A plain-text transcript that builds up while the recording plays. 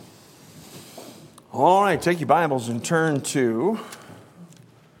All right, take your Bibles and turn to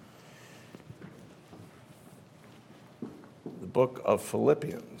the book of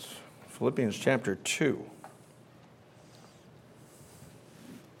Philippians. Philippians chapter 2.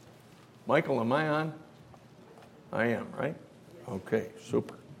 Michael, am I on? I am, right? Okay,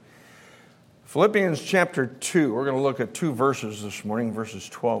 super. Philippians chapter 2. We're going to look at two verses this morning, verses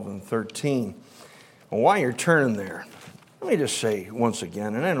 12 and 13. And while you're turning there, let me just say once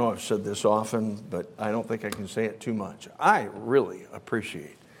again, and I know I've said this often, but I don't think I can say it too much. I really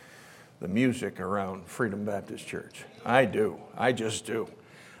appreciate the music around Freedom Baptist Church. I do. I just do.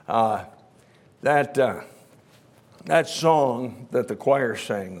 That song that the choir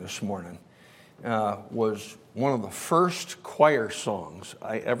sang this morning was one of the first choir songs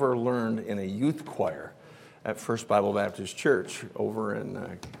I ever learned in a youth choir at First Bible Baptist Church over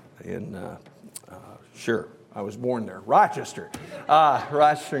in I was born there, Rochester,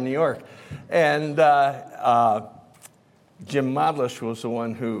 New York. And Jim Modlish was the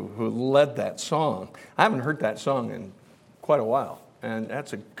one who led that song. I haven't heard that song in quite a while, and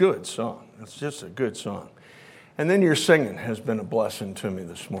that's a good song. It's just a good song. And then your singing has been a blessing to me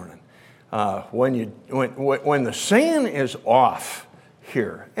this morning. When the singing is off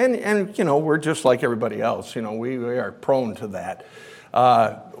here, and you know, we're just like everybody else. You know, we are prone to that.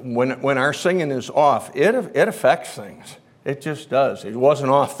 When our singing is off, it affects things. It just does. It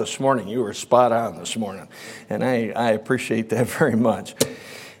wasn't off this morning. You were spot on this morning, and I appreciate that very much.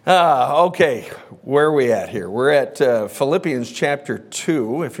 Okay, where are we at here? We're at Philippians chapter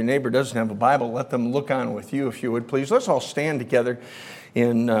 2. If your neighbor doesn't have a Bible, let them look on with you, if you would, please. Let's all stand together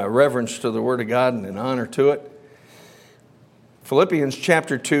in reverence to the Word of God and in honor to it. Philippians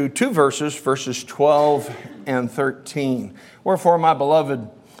chapter 2, two verses 12 and 13. Wherefore, my beloved,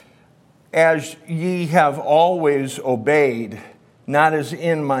 as ye have always obeyed, not as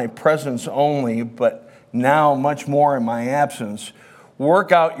in my presence only, but now much more in my absence,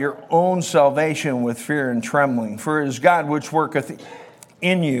 work out your own salvation with fear and trembling. For it is God which worketh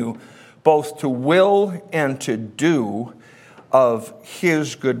in you both to will and to do of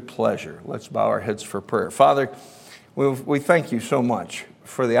his good pleasure. Let's bow our heads for prayer. Father, we thank you so much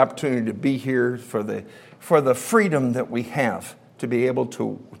for the opportunity to be here, for the freedom that we have to be able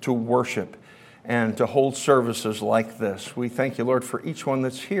to worship and to hold services like this. We thank you, Lord, for each one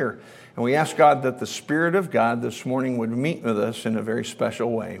that's here. And we ask, God, that the Spirit of God this morning would meet with us in a very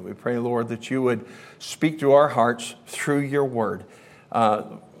special way. We pray, Lord, that you would speak to our hearts through your word.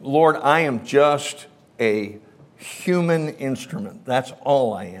 Lord, I am just a human instrument. That's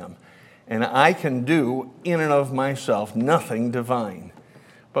all I am. And I can do in and of myself nothing divine.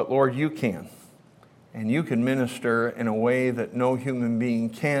 But Lord, you can. And you can minister in a way that no human being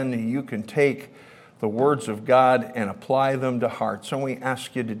can. You can take the words of God and apply them to hearts. And we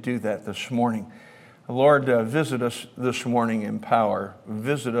ask you to do that this morning. Lord, visit us this morning in power.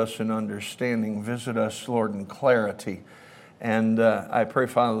 Visit us in understanding. Visit us, Lord, in clarity. And I pray,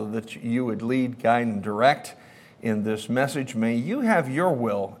 Father, that you would lead, guide, and direct in this message. May you have your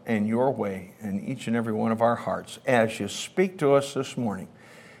will and your way in each and every one of our hearts. As you speak to us this morning,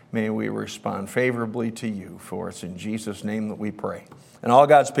 may we respond favorably to you, for it's in Jesus' name that we pray. And all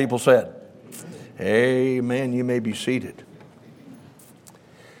God's people said, amen. You may be seated.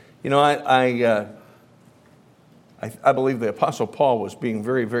 You know, I believe the Apostle Paul was being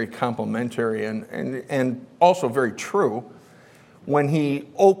very, very complimentary and also very true when he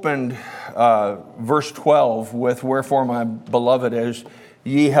opened verse 12 with, wherefore, my beloved, as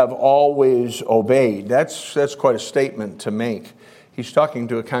ye have always obeyed. That's quite a statement to make. He's talking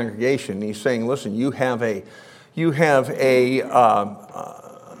to a congregation. He's saying, listen, you have a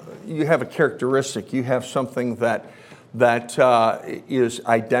characteristic. You have something that is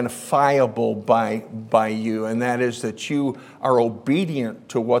identifiable by you, and that is that you are obedient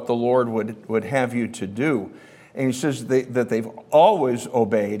to what the Lord would have you to do. And he says that they've always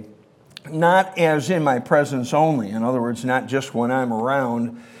obeyed, not as in my presence only. In other words, not just when I'm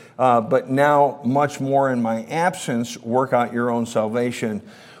around, but now much more in my absence, work out your own salvation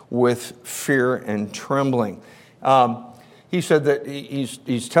with fear and trembling. He said that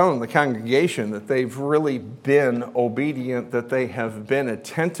he's telling the congregation that they've really been obedient, that they have been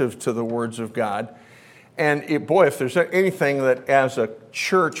attentive to the words of God. And if there's anything that as a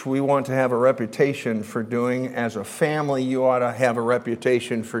church we want to have a reputation for doing, as a family you ought to have a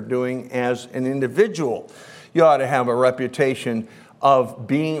reputation for doing, as an individual you ought to have a reputation of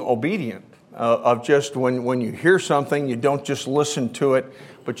being obedient, of just when you hear something, you don't just listen to it,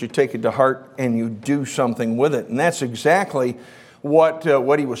 but you take it to heart and you do something with it. And that's exactly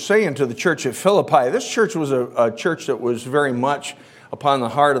what he was saying to the church at Philippi. This church was a church that was very much upon the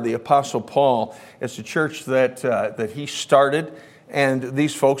heart of the Apostle Paul. It's a church that he started, and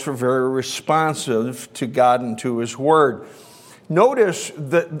these folks were very responsive to God and to His Word. Notice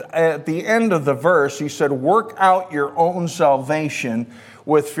that at the end of the verse, he said, work out your own salvation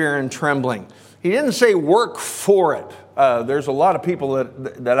with fear and trembling. He didn't say work for it. There's a lot of people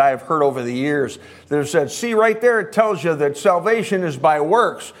that I've heard over the years that have said, see right there, it tells you that salvation is by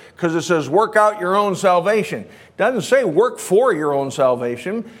works, because it says work out your own salvation. It doesn't say work for your own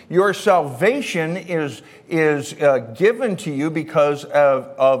salvation. Your salvation is given to you because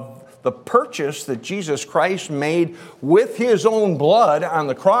of the purchase that Jesus Christ made with His own blood on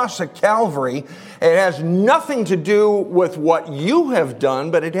the cross at Calvary. It has nothing to do with what you have done,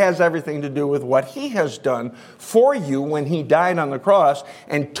 but it has everything to do with what He has done for you when He died on the cross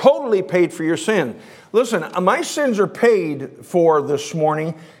and totally paid for your sin. Listen, my sins are paid for this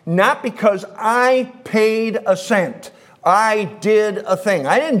morning, not because I paid a cent. I did a thing.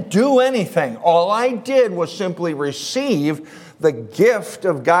 I didn't do anything. All I did was simply receive the gift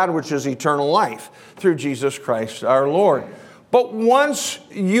of God, which is eternal life, through Jesus Christ our Lord. But once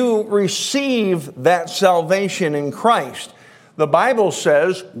you receive that salvation in Christ, the Bible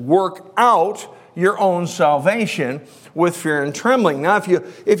says, work out your own salvation with fear and trembling. Now,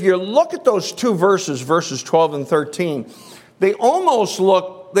 if you look at those two verses 12 and 13, they almost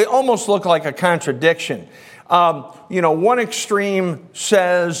look like a contradiction. One extreme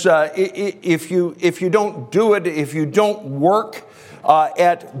says if you don't do it, if you don't work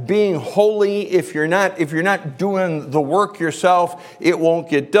at being holy, if you're not doing the work yourself, it won't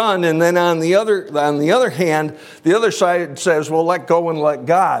get done. And then on the other hand, the other side says, well, let go and let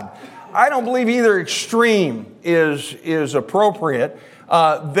God. I don't believe either extreme is appropriate.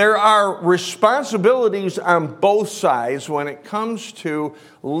 There are responsibilities on both sides when it comes to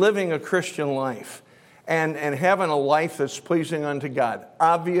living a Christian life and having a life that's pleasing unto God.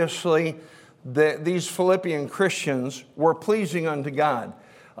 Obviously, these Philippian Christians were pleasing unto God.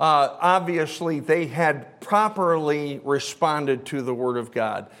 Obviously, they had properly responded to the Word of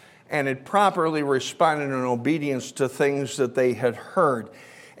God and had properly responded in obedience to things that they had heard.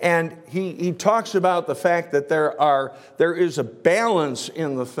 And he talks about the fact that there is a balance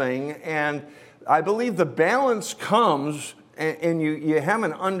in the thing, and I believe the balance comes, and you have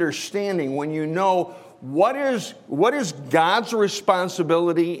an understanding when you know what is God's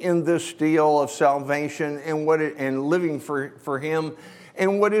responsibility in this deal of salvation and living for Him,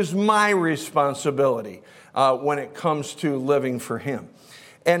 and what is my responsibility when it comes to living for Him.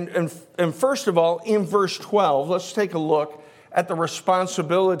 And first of all, in verse 12, let's take a look at the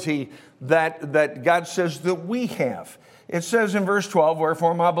responsibility that God says that we have. It says in verse 12,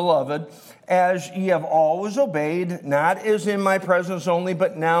 wherefore, my beloved, as ye have always obeyed, not as in my presence only,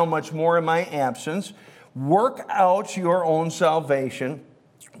 but now much more in my absence, work out your own salvation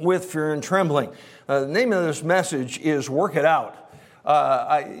with fear and trembling. The name of this message is work it out.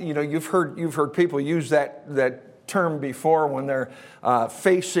 You've heard people use that term before when they're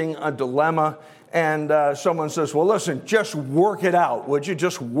facing a dilemma. And someone says, well, listen, just work it out. Would you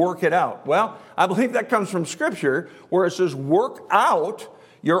just work it out? Well, I believe that comes from Scripture, where it says, work out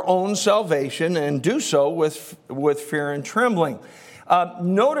your own salvation and do so with fear and trembling.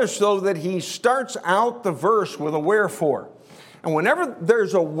 Notice, though, that he starts out the verse with a wherefore. And whenever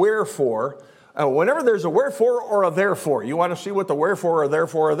there's a wherefore or a therefore, you want to see what the wherefore or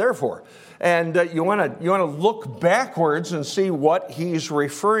therefore are there for. And you want to look backwards and see what he's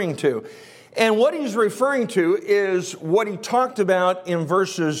referring to. And what he's referring to is what he talked about in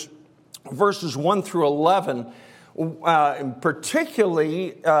verses 1 through 11,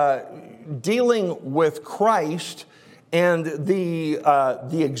 particularly dealing with Christ and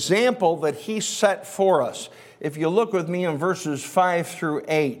the example that he set for us. If you look with me in verses 5 through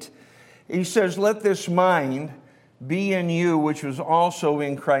 8, he says, let this mind be in you, which was also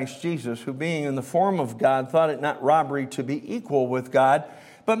in Christ Jesus, who being in the form of God, thought it not robbery to be equal with God,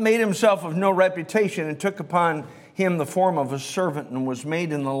 but made himself of no reputation, and took upon him the form of a servant, and was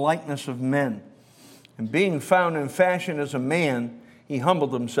made in the likeness of men. And being found in fashion as a man, he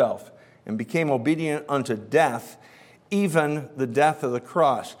humbled himself, and became obedient unto death, even the death of the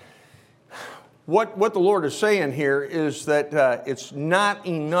cross. What the Lord is saying here is that it's not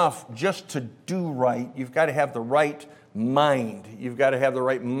enough just to do right. You've got to have the right mind. You've got to have the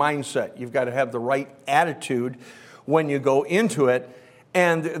right mindset. You've got to have the right attitude when you go into it.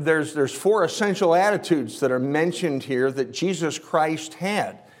 And there's 4 essential attitudes that are mentioned here that Jesus Christ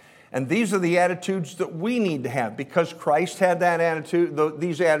had. And these are the attitudes that we need to have. Because Christ had that attitude,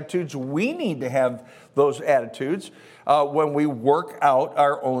 these attitudes, we need to have those attitudes when we work out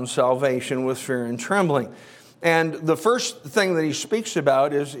our own salvation with fear and trembling. And the first thing that he speaks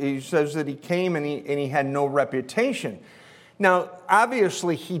about is he says that he came and he had no reputation. Now,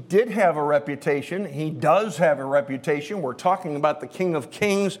 obviously, he did have a reputation. He does have a reputation. We're talking about the King of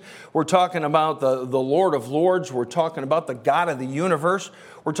Kings. We're talking about the Lord of Lords. We're talking about the God of the universe.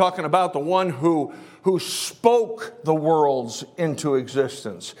 We're talking about the one who spoke the worlds into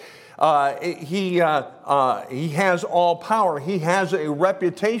existence. He has all power. He has a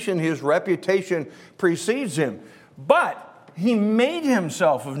reputation. His reputation precedes him. But he made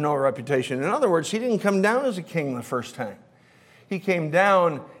himself of no reputation. In other words, he didn't come down as a king the first time. He came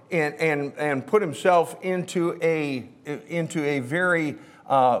down and put himself into a very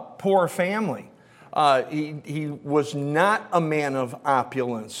poor family. He was not a man of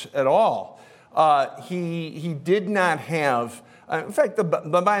opulence at all. He did not have, in fact, the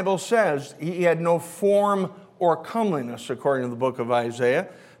Bible says he had no form or comeliness, according to the book of Isaiah.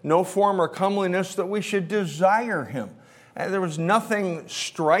 No form or comeliness that we should desire him. And there was nothing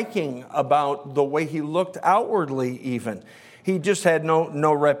striking about the way he looked outwardly even. He just had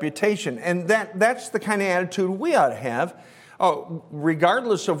no reputation. And that's the kind of attitude we ought to have.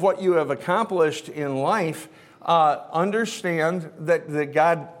 Regardless of what you have accomplished in life, understand that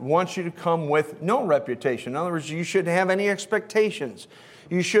God wants you to come with no reputation. In other words, you shouldn't have any expectations.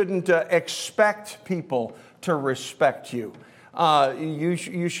 You shouldn't expect people to respect you.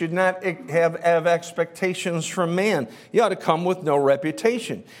 You should not have expectations from man. You ought to come with no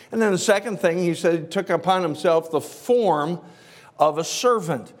reputation. And then the second thing, he said, he took upon himself the form of a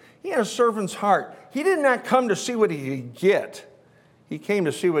servant. He had a servant's heart. He did not come to see what he could get. He came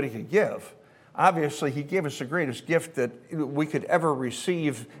to see what he could give. Obviously, he gave us the greatest gift that we could ever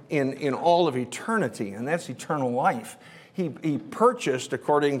receive in all of eternity, and that's eternal life. He purchased,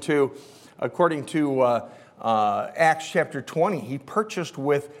 according to Acts chapter 20, he purchased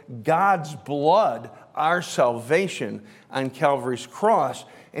with God's blood our salvation on Calvary's cross,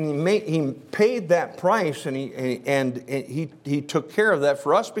 and he paid that price, and he took care of that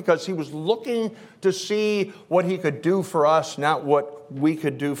for us because he was looking to see what he could do for us, not what we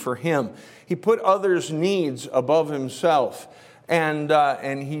could do for him. He put others' needs above himself,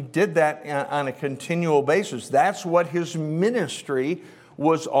 and he did that on a continual basis. That's what his ministry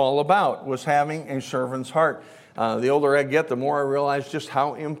was all about, was having a servant's heart. The older I get, the more I realize just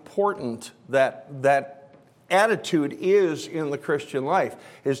how important that attitude is in the Christian life,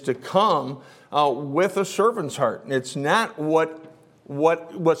 is to come with a servant's heart. It's not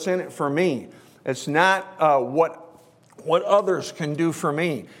what's in it for me. It's not what others can do for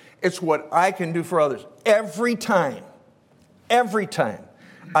me. It's what I can do for others. Every time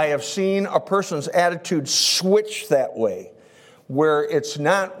I have seen a person's attitude switch that way, where it's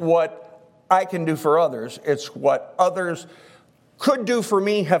not what I can do for others, it's what others could do for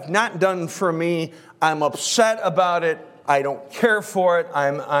me, have not done for me. I'm upset about it. I don't care for it.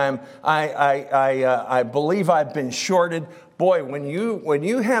 I believe I've been shorted. Boy, when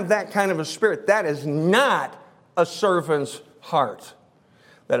you have that kind of a spirit, that is not a servant's heart.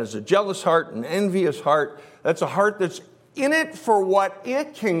 That is a jealous heart, an envious heart. That's a heart that's in it for what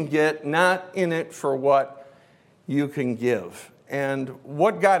it can get, not in it for what you can give. And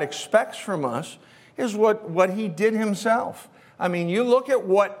what God expects from us is what he did himself. I mean, you look at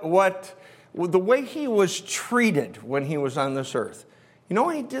the way he was treated when he was on this earth. You know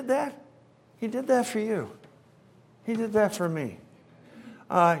why he did that? He did that for you. He did that for me.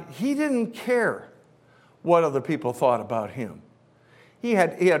 He didn't care what other people thought about him. He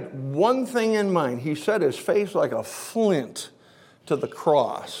had one thing in mind. He set his face like a flint to the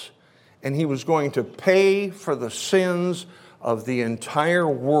cross, and he was going to pay for the sins of the entire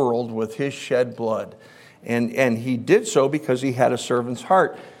world with his shed blood. And he did so because he had a servant's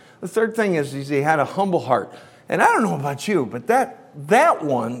heart. The third thing is he had a humble heart. And I don't know about you, but that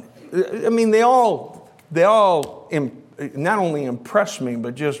one, I mean, they all not only impress me,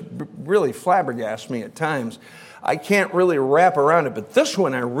 but just really flabbergast me at times. I can't really wrap around it, but this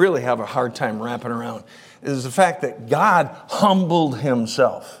one I really have a hard time wrapping around, is the fact that God humbled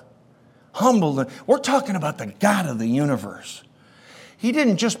himself. We're talking about the God of the universe. He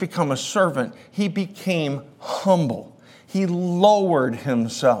didn't just become a servant, he became humble. He lowered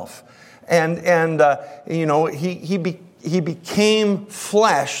himself. And he became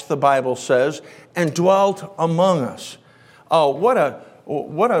flesh, the Bible says, and dwelt among us. Oh, what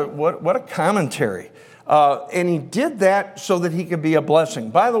a commentary. And he did that so that he could be a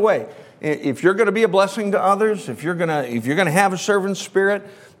blessing. By the way, if you're going to be a blessing to others, if you're going to have a servant spirit,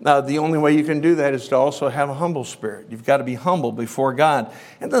 the only way you can do that is to also have a humble spirit. You've got to be humble before God.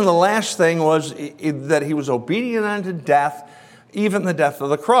 And then the last thing was that he was obedient unto death, even the death of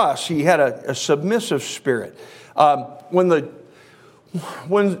the cross. He had a submissive spirit. When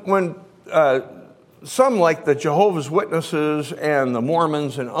some, like the Jehovah's Witnesses and the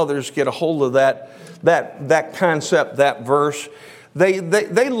Mormons and others, get a hold of that concept, that verse,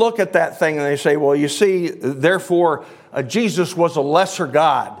 they look at that thing and they say, well, you see, therefore, Jesus was a lesser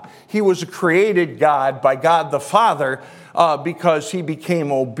God. He was a created God by God the Father because he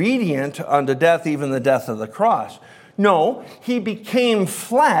became obedient unto death, even the death of the cross. No, he became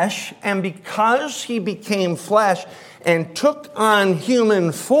flesh, and because he became flesh and took on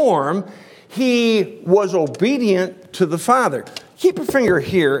human form, he was obedient to the Father. Keep your finger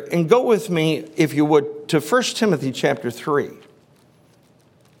here and go with me, if you would, to 1 Timothy chapter 3.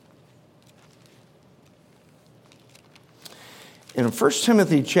 In 1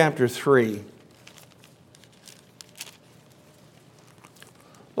 Timothy chapter 3,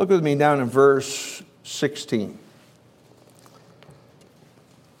 look with me down in verse 16.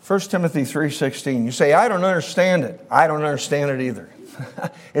 1 Timothy 3:16. You say, I don't understand it. I don't understand it either.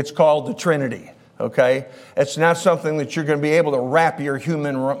 It's called the Trinity, okay? It's not something that you're going to be able to wrap your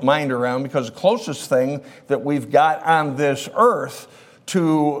human mind around, because the closest thing that we've got on this earth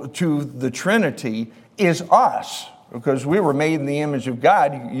to the Trinity is us, because we were made in the image of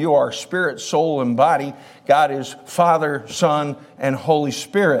God. You are spirit, soul, and body. God is Father, Son, and Holy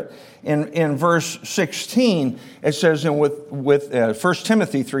Spirit. In verse 16, it says, and with 1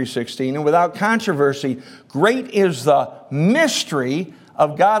 Timothy 3:16, and without controversy, great is the mystery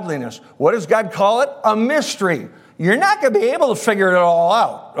of godliness. What does God call it? A mystery. You're not going to be able to figure it all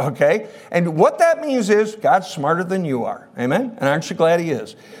out, okay? And what that means is God's smarter than you are. Amen? And aren't you glad he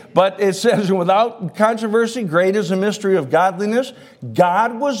is? But it says, without controversy, great is the mystery of godliness.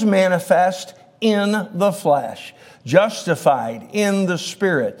 God was manifest in the flesh, justified in the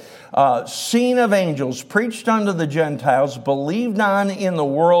Spirit, seen of angels, preached unto the Gentiles, believed on in the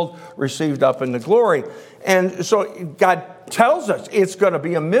world, received up into glory. And so God tells us it's going to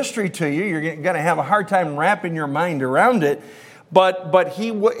be a mystery to you. You're going to have a hard time wrapping your mind around it. But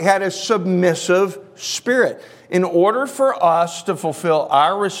he had a submissive spirit. In order for us to fulfill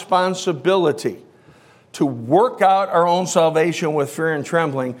our responsibility to work out our own salvation with fear and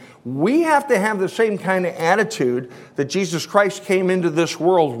trembling, we have to have the same kind of attitude that Jesus Christ came into this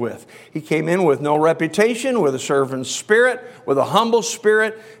world with. He came in with no reputation, with a servant spirit, with a humble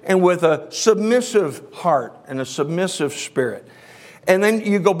spirit, and with a submissive heart and a submissive spirit. And then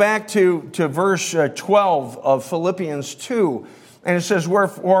you go back to verse 12 of Philippians 2, and it says,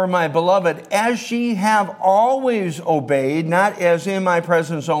 wherefore, my beloved, as ye have always obeyed, not as in my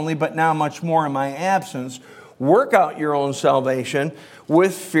presence only, but now much more in my absence, work out your own salvation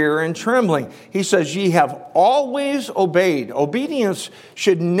with fear and trembling. He says, ye have always obeyed. Obedience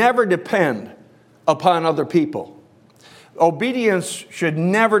should never depend upon other people. Obedience should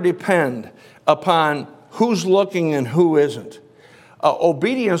never depend upon who's looking and who isn't.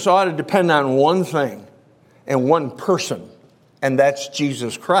 Obedience ought to depend on one thing and one person, and that's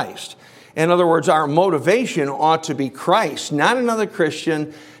Jesus Christ. In other words, our motivation ought to be Christ, not another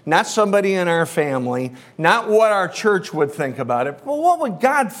Christian, not somebody in our family, not what our church would think about it, but what would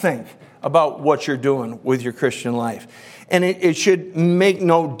God think about what you're doing with your Christian life? And it should make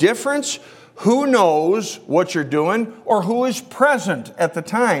no difference who knows what you're doing or who is present at the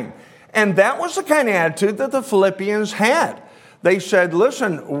time. And that was the kind of attitude that the Philippians had. They said,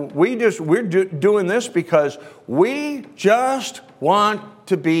 listen, we're doing this because we just want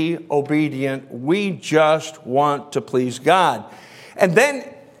to be obedient. We just want to please God. And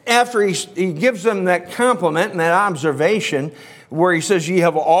then after he gives them that compliment and that observation where he says, ye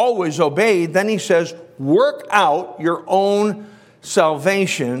have always obeyed, then he says, work out your own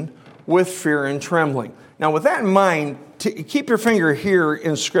salvation with fear and trembling. Now, with that in mind, keep your finger here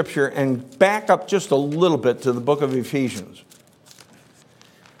in Scripture and back up just a little bit to the book of Ephesians.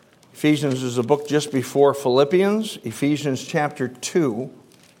 Ephesians is a book just before Philippians, Ephesians chapter 2.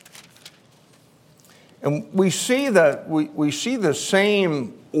 And we see the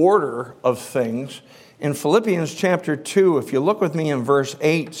same order of things in Philippians chapter 2. If you look with me in verse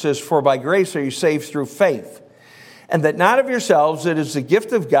 8, it says, for by grace are you saved through faith, and that not of yourselves, it is the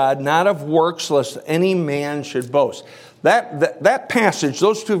gift of God, not of works, lest any man should boast. That passage,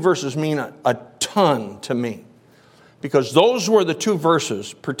 those two verses mean a ton to me. Because those were the two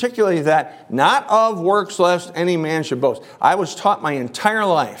verses, particularly that, not of works lest any man should boast. I was taught my entire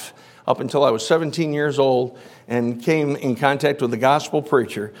life up until I was 17 years old and came in contact with the gospel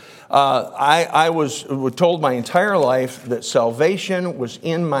preacher, I was told my entire life that salvation was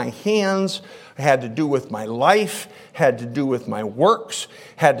in my hands, had to do with my life, had to do with my works,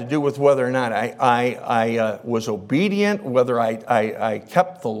 had to do with whether or not I was obedient, whether I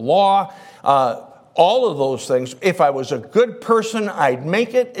kept the law, all of those things. If I was a good person, I'd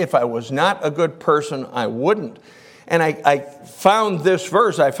make it. If I was not a good person, I wouldn't. And I found this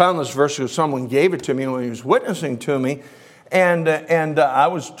verse. I found this verse because someone gave it to me when he was witnessing to me. And I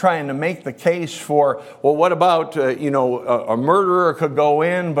was trying to make the case for, well, what about, a murderer could go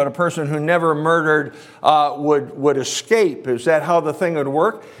in, but a person who never murdered would escape? Is that how the thing would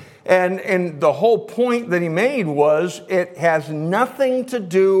work? And the whole point that he made was it has nothing to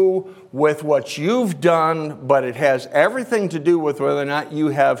do with what you've done, but it has everything to do with whether or not you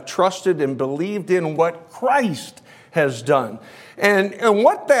have trusted and believed in what Christ has done. And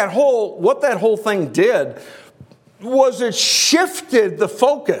what that whole thing did was it shifted the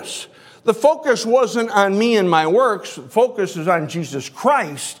focus. The focus wasn't on me and my works. The focus is on Jesus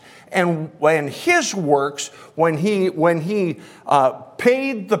Christ and his works when he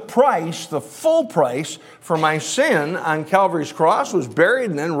paid the price, the full price for my sin on Calvary's cross, was buried,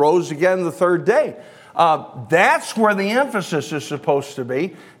 and then rose again the third day. That's where the emphasis is supposed to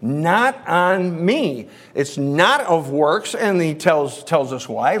be, not on me. It's not of works, and he tells us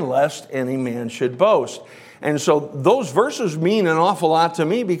why, lest any man should boast. And so those verses mean an awful lot to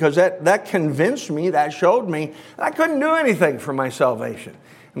me because that convinced me, that showed me I couldn't do anything for my salvation.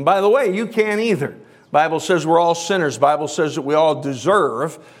 And by the way, you can't either. The Bible says we're all sinners. The Bible says that we all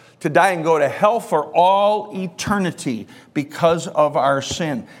deserve to die and go to hell for all eternity because of our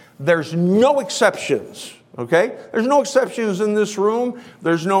sin. There's no exceptions, okay? There's no exceptions in this room.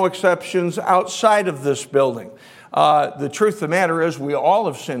 There's no exceptions outside of this building. The truth of the matter is we all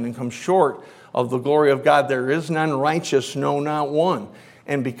have sinned and come short of the glory of God. There is none righteous, no, not one.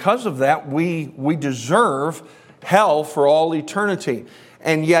 And because of that, we deserve hell for all eternity.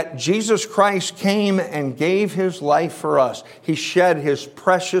 And yet Jesus Christ came and gave his life for us. He shed his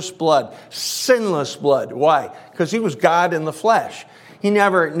precious blood, sinless blood. Why? Because he was God in the flesh. He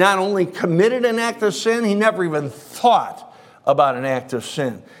never not only committed an act of sin, he never even thought about an act of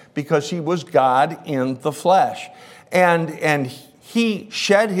sin because he was God in the flesh. And he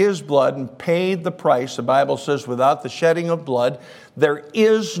shed his blood and paid the price. The Bible says without the shedding of blood, there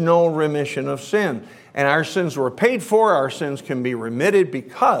is no remission of sin. And our sins were paid for. Our sins can be remitted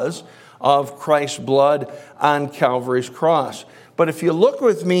because of Christ's blood on Calvary's cross. But if you look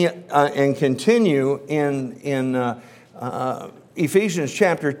with me and continue in Ephesians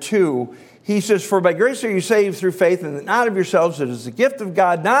chapter 2, he says, "For by grace are you saved through faith, and not of yourselves, it is the gift of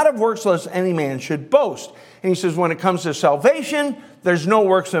God, not of works, lest any man should boast." And he says, when it comes to salvation, there's no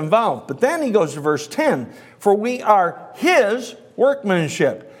works involved. But then he goes to verse 10, "For we are his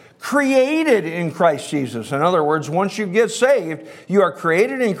workmanship, created in Christ Jesus." In other words, once you get saved, you are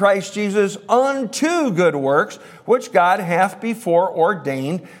created in Christ Jesus unto good works, which God hath before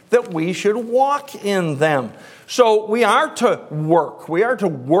ordained that we should walk in them. So we are to work. We are to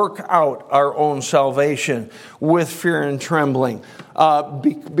work out our own salvation with fear and trembling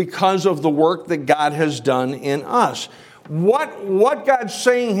because of the work that God has done in us. What God's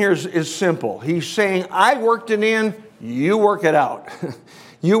saying here is simple. He's saying, I worked it in, you work it out.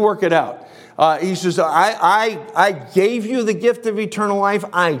 You work it out. He says, I gave you the gift of eternal life.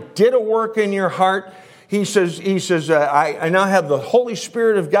 I did a work in your heart. He says, I now have the Holy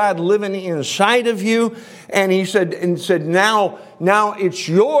Spirit of God living inside of you. And he said, now it's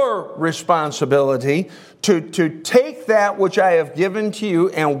your responsibility to take that which I have given to you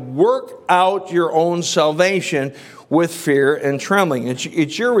and work out your own salvation with fear and trembling.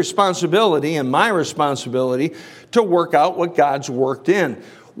 It's your responsibility and my responsibility to work out what God's worked in.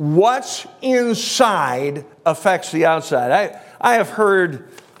 What's inside affects the outside. I have heard,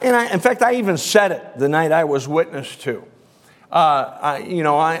 in fact, I even said it the night I was witnessed to.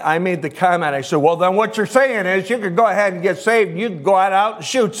 I made the comment, I said, well, then what you're saying is you could go ahead and get saved, you could go out and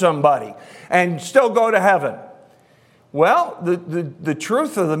shoot somebody and still go to heaven. Well, the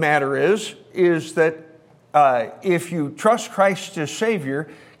truth of the matter is that if you trust Christ as Savior,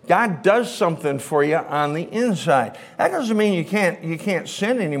 God does something for you on the inside. That doesn't mean you can't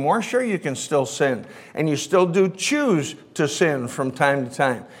sin anymore. Sure, you can still sin, and you still do choose to sin from time to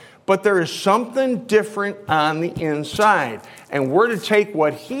time. But there is something different on the inside, and we're to take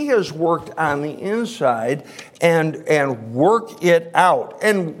what He has worked on the inside and work it out.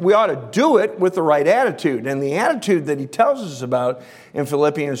 And we ought to do it with the right attitude. And the attitude that He tells us about in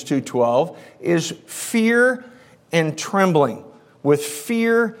Philippians 2:12 is fear and trembling. With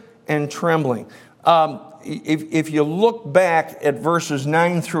fear and trembling. If you look back at verses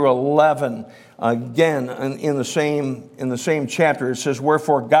 9 through 11, again, in the same chapter, it says,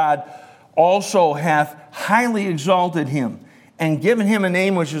 "Wherefore God also hath highly exalted him, and given him a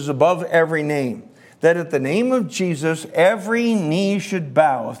name which is above every name, that at the name of Jesus every knee should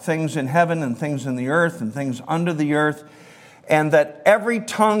bow, of things in heaven and things in the earth and things under the earth, and that every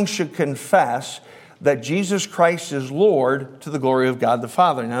tongue should confess that Jesus Christ is Lord, to the glory of God the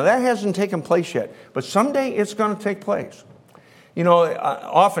Father." Now, that hasn't taken place yet, but someday it's going to take place. You know,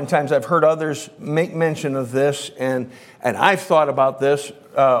 oftentimes I've heard others make mention of this, and I've thought about this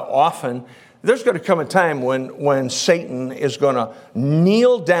often. There's going to come a time when Satan is going to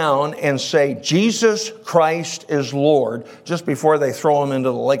kneel down and say, "Jesus Christ is Lord," just before they throw him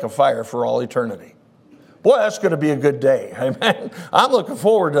into the lake of fire for all eternity. Boy, that's going to be a good day. Amen. I'm looking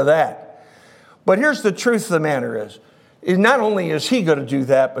forward to that. But here's the truth of the matter is not only is he going to do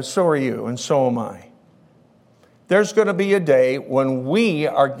that, but so are you, and so am I. There's going to be a day when we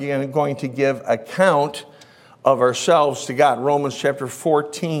are going to give account of ourselves to God. Romans chapter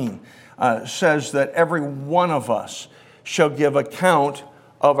 14 says that every one of us shall give account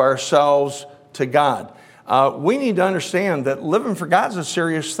of ourselves to God. We need to understand that living for God is a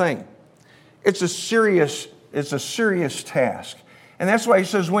serious thing. It's a serious task. And that's why he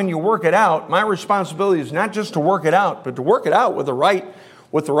says, when you work it out, my responsibility is not just to work it out, but to work it out with the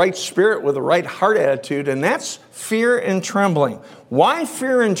right spirit, with the right heart attitude, and that's fear and trembling. Why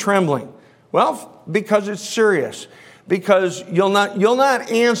fear and trembling? Well, because it's serious. Because you'll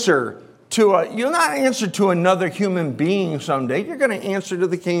not answer to another human being someday. You're going to answer to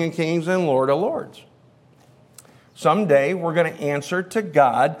the King of Kings and Lord of Lords. Someday we're going to answer to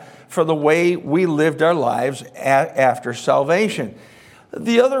God for the way we lived our lives after salvation.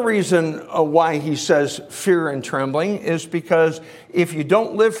 The other reason why he says fear and trembling is because if you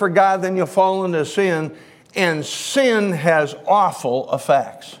don't live for God, then you'll fall into sin, and sin has awful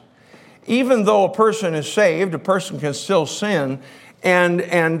effects. Even though a person is saved, a person can still sin,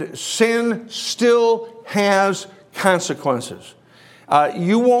 and sin still has consequences.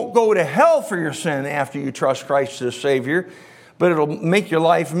 You won't go to hell for your sin after you trust Christ as Savior, but it'll make your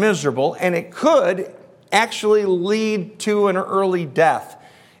life miserable, and it could actually lead to an early death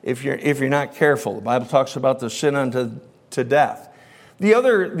if you're not careful. The Bible talks about the sin unto death. The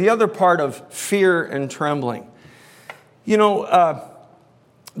other part of fear and trembling, you know,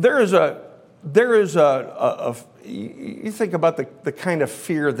 there is a you think about the kind of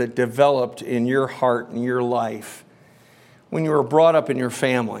fear that developed in your heart and your life when you were brought up in your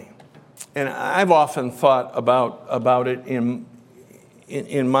family. And I've often thought about it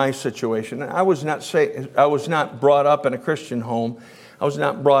in my situation. I was not brought up in a Christian home. I was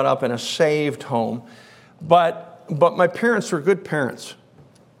not brought up in a saved home. But my parents were good parents.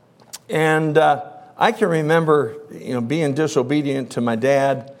 And I can remember, being disobedient to my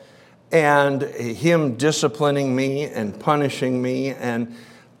dad and him disciplining me and punishing me. And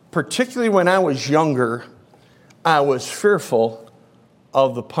particularly when I was younger, I was fearful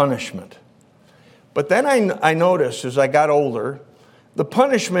of the punishment. But then I noticed as I got older, the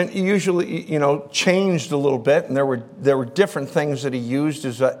punishment usually, changed a little bit, and there were different things that he used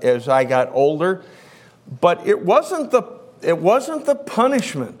as I got older. But it wasn't the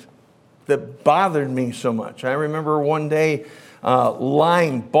punishment that bothered me so much. I remember one day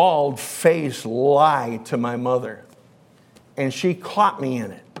lying bald-faced lie to my mother, and she caught me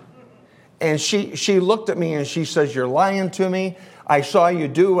in it. And she looked at me and she says, "You're lying to me. I saw you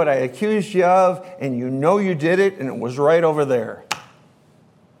do what I accused you of, and you know you did it, and it was right over there."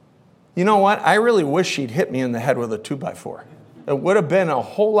 You know what? I really wish she'd hit me in the head with a 2x4. It would have been a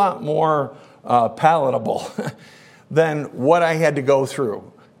whole lot more palatable than what I had to go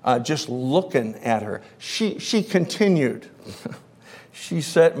through just looking at her. She continued. She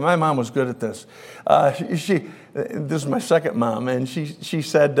said, my mom was good at this. This is my second mom, and she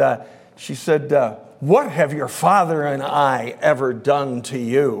said, "What have your father and I ever done to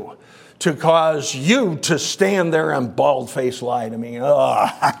you to cause you to stand there and bald-faced lie to me?"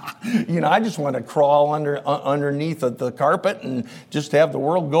 I just want to crawl underneath the carpet and just have the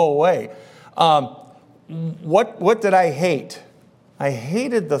world go away. What did I hate? I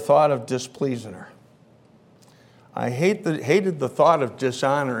hated the thought of displeasing her. I hated the thought of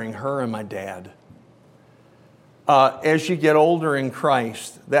dishonoring her and my dad. As you get older in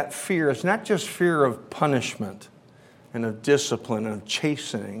Christ, that fear is not just fear of punishment and of discipline and of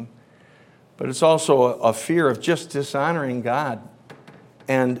chastening, but it's also a fear of just dishonoring God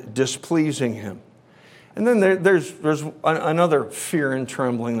and displeasing Him. And then there's another fear and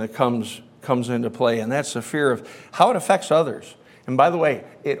trembling that comes into play, and that's the fear of how it affects others. And by the way,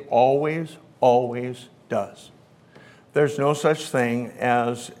 it always, always does. There's no such thing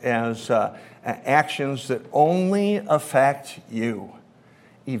as actions that only affect you.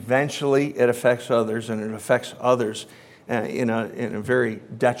 Eventually, it affects others, and it affects others in a very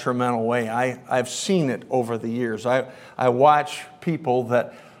detrimental way. I've seen it over the years. I watch people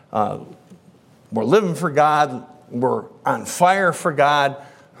that were living for God, were on fire for God,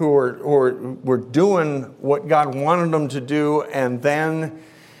 who were doing what God wanted them to do, and then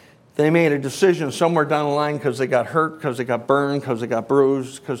they made a decision somewhere down the line because they got hurt, because they got burned, because they got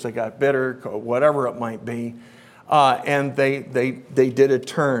bruised, because they got bitter, whatever it might be, and they did a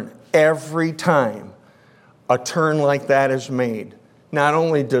turn. Every time a turn like that is made, not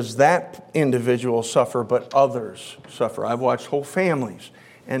only does that individual suffer, but others suffer. I've watched whole families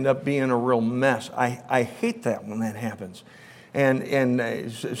end up being a real mess. I hate that when that happens.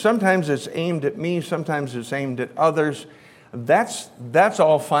 And sometimes it's aimed at me, sometimes it's aimed at others. That's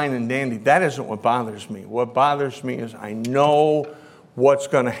all fine and dandy. That isn't what bothers me. What bothers me is I know what's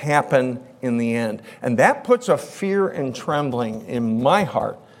going to happen in the end. And that puts a fear and trembling in my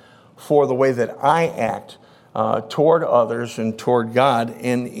heart for the way that I act toward others and toward God,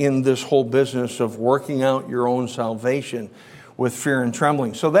 and in this whole business of working out your own salvation with fear and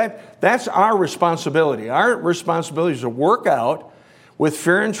trembling. So that's our responsibility. Our responsibility is to work out with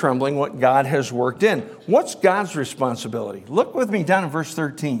fear and trembling what God has worked in. What's God's responsibility? Look with me down in verse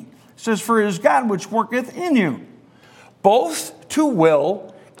 13. It says, "For it is God which worketh in you, both to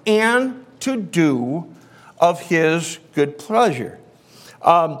will and to do of his good pleasure."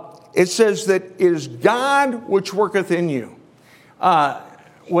 It says that it is God which worketh in you.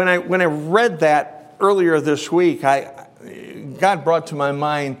 When I read that earlier this week, God brought to my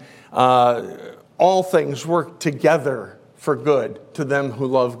mind all things work together for good to them who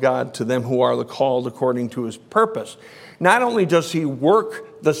love God, to them who are the called according to his purpose. Not only does he work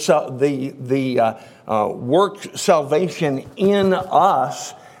work salvation in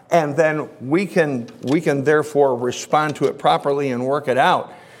us, and then we can therefore respond to it properly and work it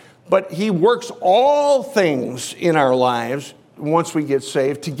out, but he works all things in our lives once we get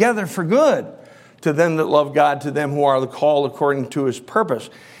saved together for good to them that love God, to them who are the called according to his purpose.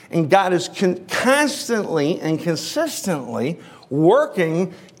 And God is constantly and consistently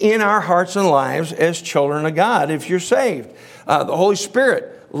working in our hearts and lives as children of God if you're saved. The Holy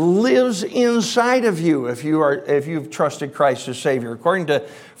Spirit lives inside of you if you've trusted Christ as Savior. According to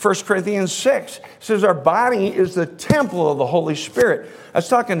 1 Corinthians 6, it says our body is the temple of the Holy Spirit. I was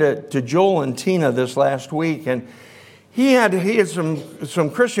talking to Joel and Tina this last week, and he had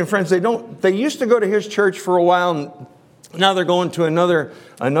some Christian friends. They used to go to his church for a while, and now they're going to another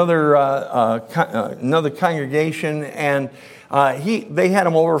congregation, and they had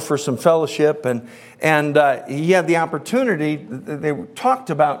him over for some fellowship, and he had the opportunity. They talked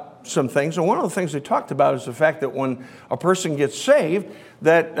about some things, and one of the things they talked about is the fact that when a person gets saved,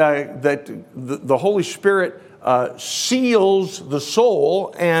 that the Holy Spirit seals the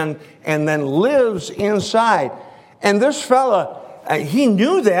soul and then lives inside. And this fella, he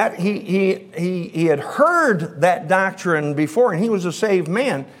knew that. He had heard that doctrine before, and he was a saved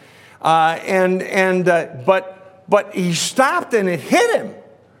man. But he stopped, and it hit him.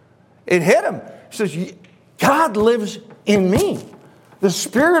 It hit him. He says, God lives in me. The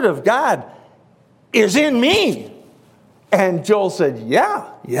Spirit of God is in me. And Joel said,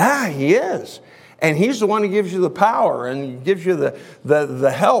 yeah, he is. And he's the one who gives you the power and gives you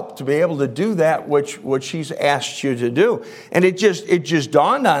the help to be able to do that which he's asked you to do. And it just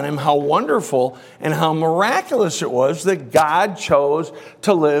dawned on him how wonderful and how miraculous it was that God chose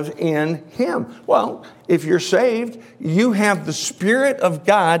to live in him. Well, if you're saved, you have the Spirit of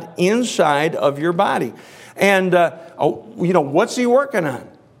God inside of your body. And, what's he working on?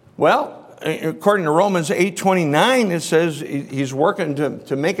 Well, according to Romans 8:29, it says he's working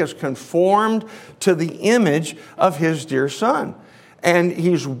to make us conformed to the image of his dear Son. And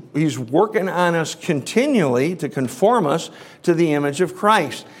he's working on us continually to conform us to the image of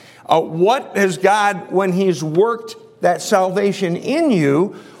Christ. What has God, when he's worked that salvation in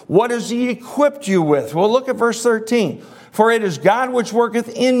you, what has he equipped you with? Well, look at verse 13. For it is God which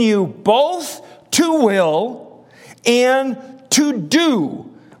worketh in you both to will and to do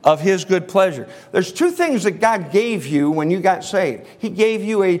of his good pleasure. There's two things that God gave you when you got saved. He gave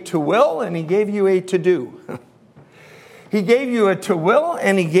you a to will and he gave you a to do. He gave you a to will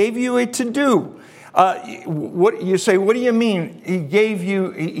and he gave you a to do. What you say, what do you mean? He gave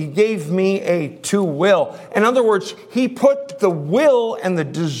me a to will. In other words, he put the will and the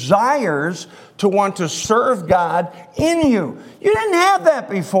desires to want to serve God in you. You didn't have that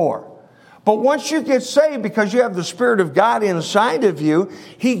before. But once you get saved, because you have the Spirit of God inside of you,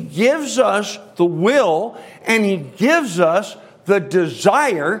 He gives us the will and He gives us the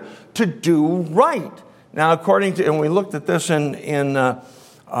desire to do right. Now, according to, and we looked at this in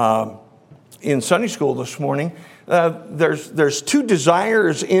Sunday school this morning, there's two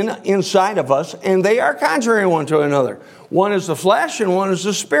desires inside of us, and they are contrary one to another. One is the flesh, and one is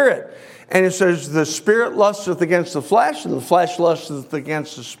the spirit. And it says the spirit lusteth against the flesh, and the flesh lusteth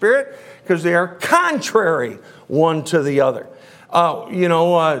against the spirit, because they are contrary one to the other.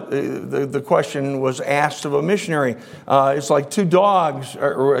 The question was asked of a missionary. It's like two dogs,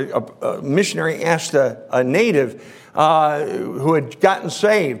 or a missionary asked a native who had gotten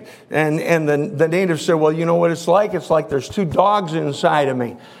saved. And the native said, well, you know what it's like? It's like there's two dogs inside of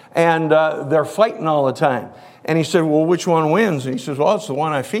me, and they're fighting all the time. And he said, well, which one wins? And he says, well, it's the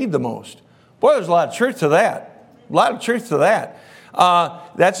one I feed the most. Boy, there's a lot of truth to that. A lot of truth to that.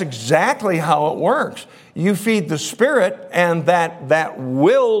 That's exactly how it works. You feed the Spirit, and that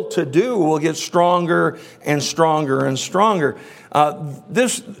will to do will get stronger and stronger and stronger.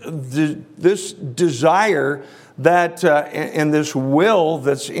 This desire that and this will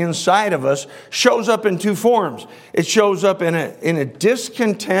that's inside of us shows up in two forms. It shows up in a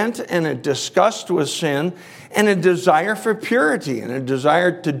discontent and a disgust with sin, and a desire for purity, and a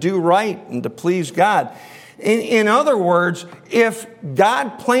desire to do right and to please God. In other words, if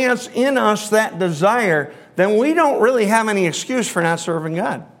God plants in us that desire, then we don't really have any excuse for not serving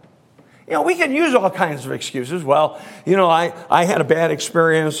God. We can use all kinds of excuses. Well, I had a bad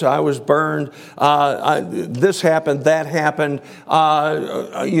experience. I was burned. This happened, that happened.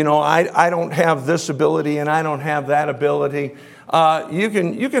 I don't have this ability and I don't have that ability. You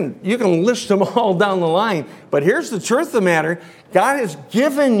can list them all down the line. But here's the truth of the matter. God has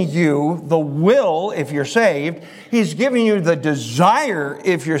given you the will if you're saved. He's given you the desire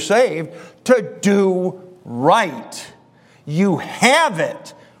if you're saved to do right. You have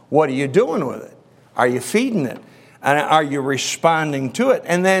it. What are you doing with it? Are you feeding it? And are you responding to it?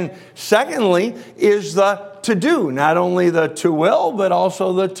 And then secondly is the to do. Not only the to will, but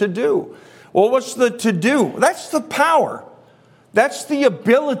also the to do. Well, what's the to do? That's the power. That's the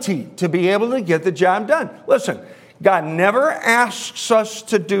ability to be able to get the job done. Listen, God never asks us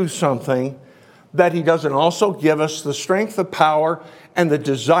to do something that He doesn't also give us the strength, the power, and the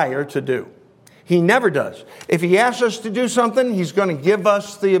desire to do. He never does. If He asks us to do something, He's going to give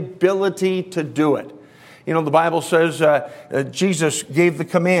us the ability to do it. The Bible says Jesus gave the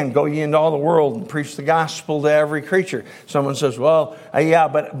command, go ye into all the world and preach the gospel to every creature. Someone says, well, yeah,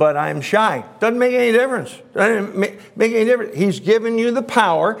 but I'm shy. Doesn't make any difference. Doesn't make any difference. He's given you the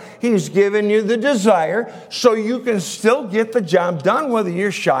power. He's given you the desire, so you can still get the job done whether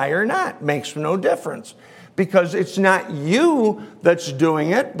you're shy or not. Makes no difference. Because it's not you that's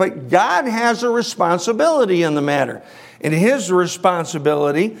doing it, but God has a responsibility in the matter. And His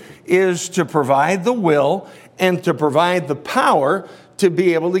responsibility is to provide the will and to provide the power to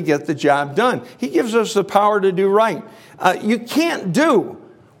be able to get the job done. He gives us the power to do right. You can't do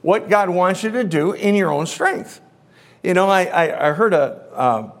what God wants you to do in your own strength. I heard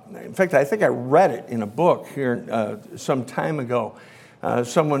in fact, I think I read it in a book here some time ago.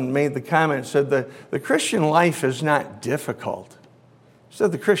 Someone made the comment, said the Christian life is not difficult.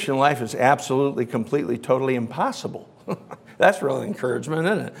 Said the Christian life is absolutely, completely, totally impossible. That's real encouragement,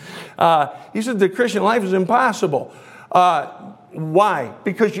 isn't it? He said the Christian life is impossible. Why?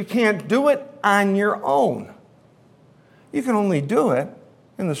 Because you can't do it on your own. You can only do it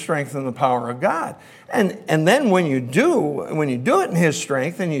in the strength and the power of God. And then when you do it in His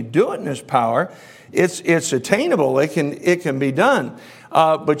strength and you do it in His power, it's attainable. It can be done.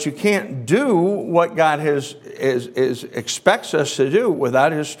 But you can't do what God expects us to do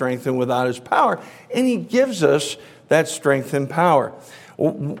without His strength and without His power. And He gives us that strength and power.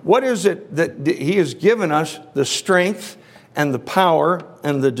 What is it that He has given us the strength and the power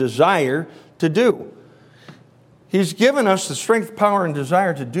and the desire to do? He's given us the strength, power, and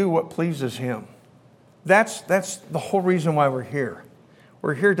desire to do what pleases Him. That's the whole reason why we're here.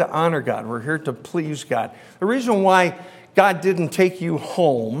 We're here to honor God. We're here to please God. The reason why God didn't take you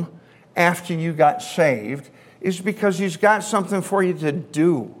home after you got saved is because He's got something for you to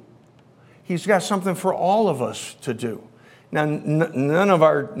do. He's got something for all of us to do. Now, none of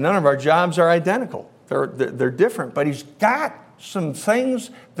our jobs are identical. They're different, but He's got some things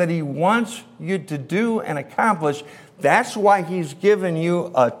that He wants you to do and accomplish. That's why He's given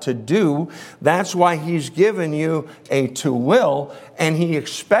you a to do. That's why He's given you a to will. And He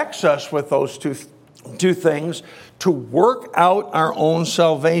expects us with those two things to work out our own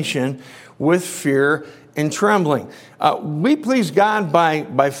salvation with fear and trembling. We please God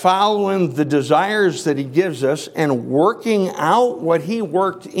by following the desires that he gives us and working out what he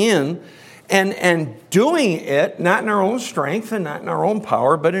worked in and doing it not in our own strength and not in our own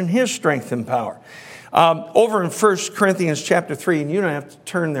power, but in his strength and power. Over in 1 Corinthians chapter 3, and you don't have to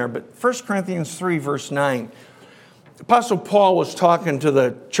turn there, but 1 Corinthians 3, verse 9, Apostle Paul was talking to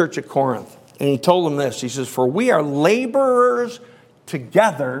the church at Corinth, and he told them this. He says, "For we are laborers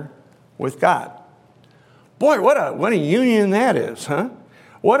together with God." Boy, what a union that is, huh?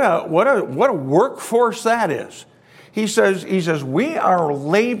 What a workforce that is. He says, we are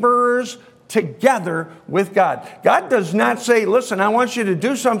laborers together with God. God does not say, "Listen, I want you to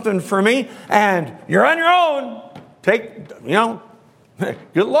do something for me, and you're on your own.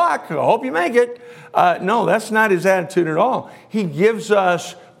 Good luck. I hope you make it." No, that's not his attitude at all. He gives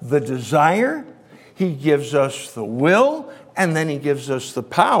us the desire, he gives us the will, and then he gives us the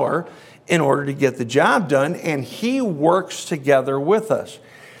power in order to get the job done, and he works together with us.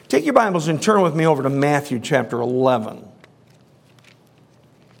 Take your Bibles and turn with me over to Matthew chapter 11.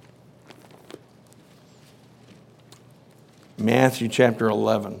 Matthew chapter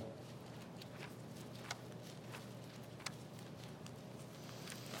 11.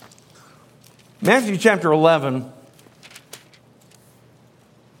 Matthew chapter 11,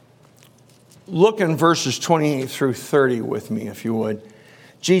 look in verses 28 through 30 with me, if you would.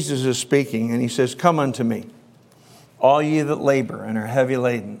 Jesus is speaking, and he says, "Come unto me, all ye that labor and are heavy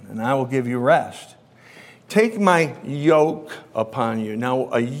laden, and I will give you rest. Take my yoke upon you." Now,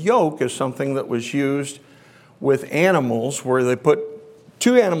 a yoke is something that was used with animals where they put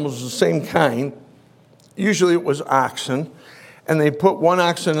two animals of the same kind. Usually it was oxen. And they put one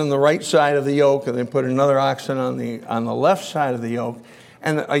oxen on the right side of the yoke, and they put another oxen on the left side of the yoke.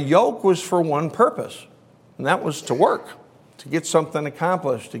 And a yoke was for one purpose, and that was to work, to get something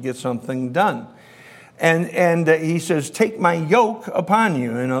accomplished, to get something done. And he says, "Take my yoke upon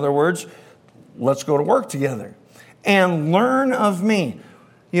you." In other words, let's go to work together. "And learn of me."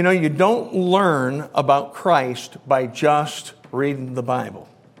 You know, you don't learn about Christ by just reading the Bible.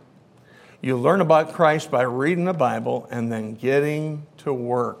 You learn about Christ by reading the Bible and then getting to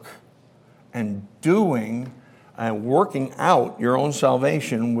work and doing and working out your own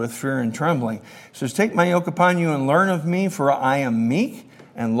salvation with fear and trembling. It says, "Take my yoke upon you and learn of me, for I am meek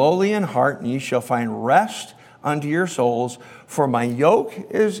and lowly in heart, and ye shall find rest unto your souls. For my yoke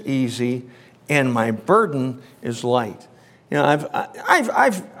is easy and my burden is light." You know,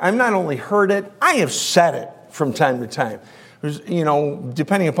 I've not only heard it, I have said it from time to time. You know,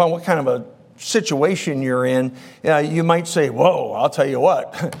 depending upon what kind of a situation you're in, you might say, "Whoa, I'll tell you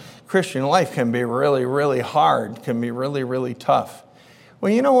what, Christian life can be really, really hard, can be really, really tough."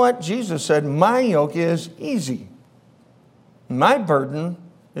 Well, you know what? Jesus said, "My yoke is easy. My burden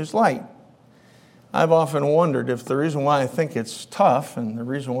is light." I've often wondered if the reason why I think it's tough and the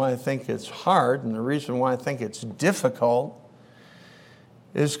reason why I think it's hard and the reason why I think it's difficult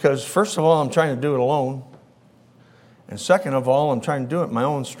is because, first of all, I'm trying to do it alone. And second of all, I'm trying to do it in my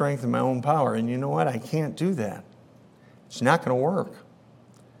own strength and my own power. And you know what? I can't do that. It's not going to work.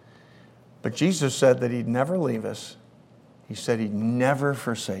 But Jesus said that he'd never leave us. He said he'd never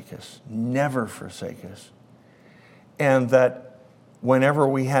forsake us. Never forsake us. And that whenever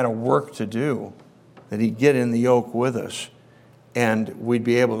we had a work to do, that he'd get in the yoke with us. And we'd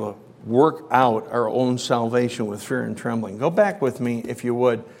be able to work out our own salvation with fear and trembling. Go back with me, if you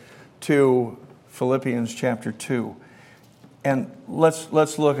would, to Philippians chapter 2. And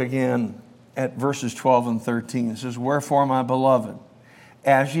let's look again at verses 12 and 13. It says, "Wherefore, my beloved,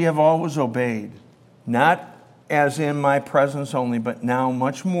 as ye have always obeyed, not as in my presence only, but now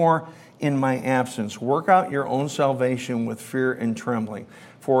much more in my absence, work out your own salvation with fear and trembling.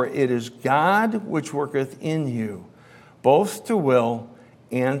 For it is God which worketh in you, both to will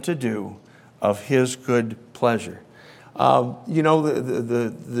and to do of his good pleasure." You know,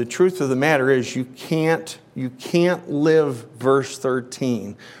 the truth of the matter is you can't live verse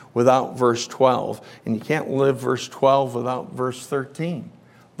 13 without verse 12, and you can't live verse 12 without verse 13.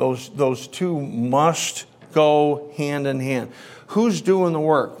 Those two must go hand in hand. Who's doing the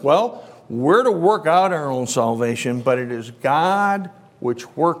work? Well, we're to work out our own salvation, but it is God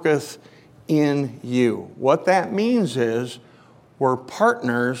which worketh in you. What that means is we're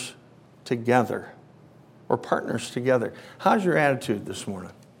partners together. We're partners together. How's your attitude this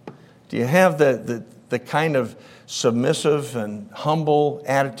morning? Do you have the kind of submissive and humble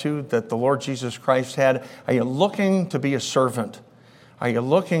attitude that the Lord Jesus Christ had? Are you looking to be a servant? Are you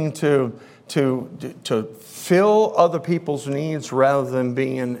looking to fill other people's needs rather than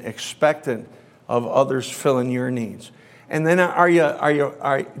being expectant of others filling your needs? And then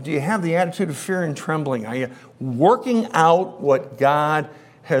do you have the attitude of fear and trembling? Are you working out what God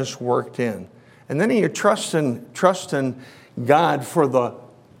has worked in? And then are you trusting God for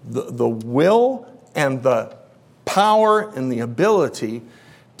the will and the power and the ability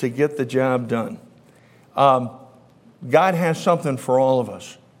to get the job done? God has something for all of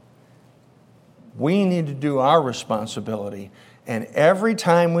us. We need to do our responsibility. And every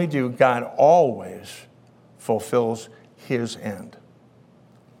time we do, God always fulfills His end.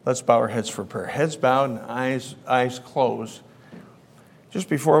 Let's bow our heads for prayer. Heads bowed and eyes closed. Just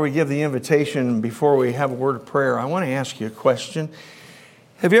before we give the invitation, before we have a word of prayer, I want to ask you a question.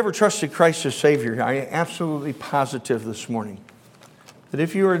 Have you ever trusted Christ as Savior? Are you absolutely positive this morning that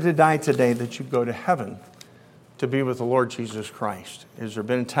if you were to die today, that you'd go to heaven to be with the Lord Jesus Christ? Has there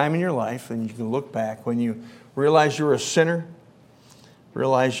been a time in your life, and you can look back, when you realize you're a sinner,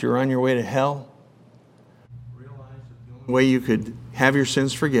 realize you're on your way to hell, realize that the only way you could have your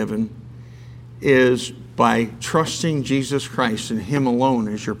sins forgiven is by trusting Jesus Christ and Him alone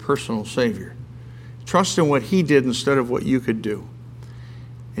as your personal Savior? Trust in what He did instead of what you could do.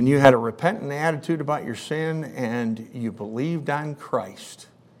 And you had a repentant attitude about your sin, and you believed on Christ,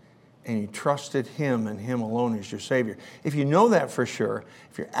 and you trusted Him and Him alone as your Savior. If you know that for sure,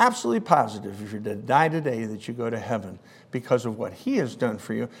 if you're absolutely positive, if you're to die today, that you go to heaven because of what He has done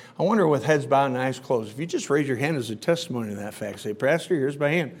for you, I wonder, with heads bowed and eyes closed, if you just raise your hand as a testimony to that fact, say, Pastor, here's my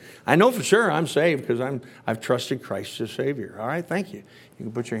hand. I know for sure I'm saved because I've trusted Christ as Savior. All right, thank you. You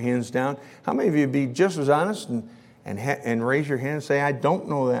can put your hands down. How many of you would be just as honest and raise your hand and say, I don't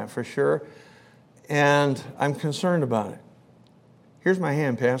know that for sure, and I'm concerned about it? Here's my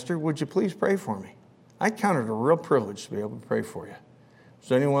hand, Pastor. Would you please pray for me? I count it a real privilege to be able to pray for you.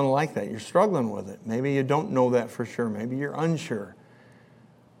 Is anyone like that? You're struggling with it. Maybe you don't know that for sure. Maybe you're unsure.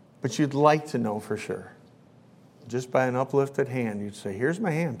 But you'd like to know for sure. Just by an uplifted hand, you'd say, here's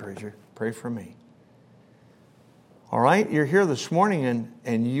my hand, preacher. Pray for me. All right? You're here this morning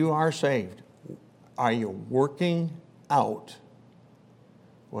and you are saved. Are you working out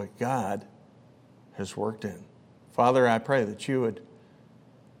what God has worked in? Father, I pray that you would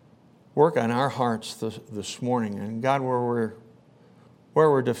work on our hearts this morning. And God, where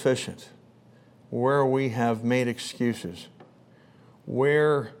we're deficient, where we have made excuses,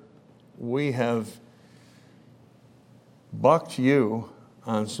 where we have bucked you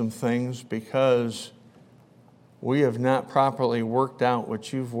on some things because we have not properly worked out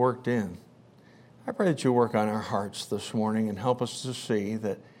what you've worked in, I pray that you work on our hearts this morning and help us to see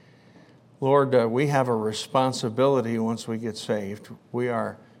that, Lord, we have a responsibility once we get saved. We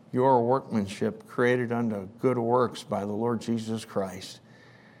are your workmanship, created unto good works by the Lord Jesus Christ.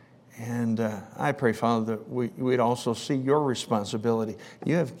 And I pray, Father, that we'd also see your responsibility.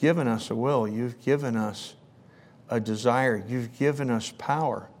 You have given us a will. You've given us a desire. You've given us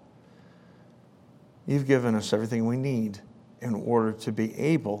power. You've given us everything we need in order to be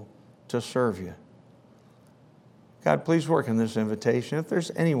able to serve you. God, please work in this invitation. If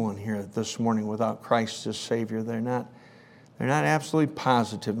there's anyone here this morning without Christ as Savior, they're not absolutely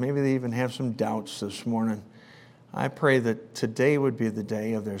positive. Maybe they even have some doubts this morning. I pray that today would be the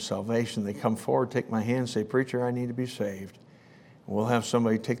day of their salvation. They come forward, take my hand, say, Preacher, I need to be saved. And we'll have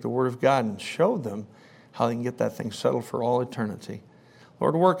somebody take the Word of God and show them how they can get that thing settled for all eternity.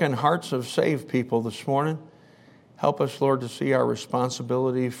 Lord, work in hearts of saved people this morning. Help us, Lord, to see our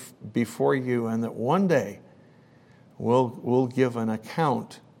responsibility before you, and that one day we'll give an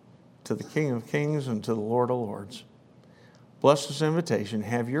account to the King of Kings and to the Lord of Lords. Bless this invitation.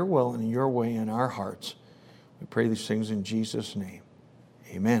 Have your will and your way in our hearts. We pray these things in Jesus' name.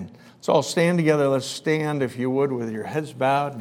 Amen. Let's all stand together. Let's stand, if you would, with your heads bowed.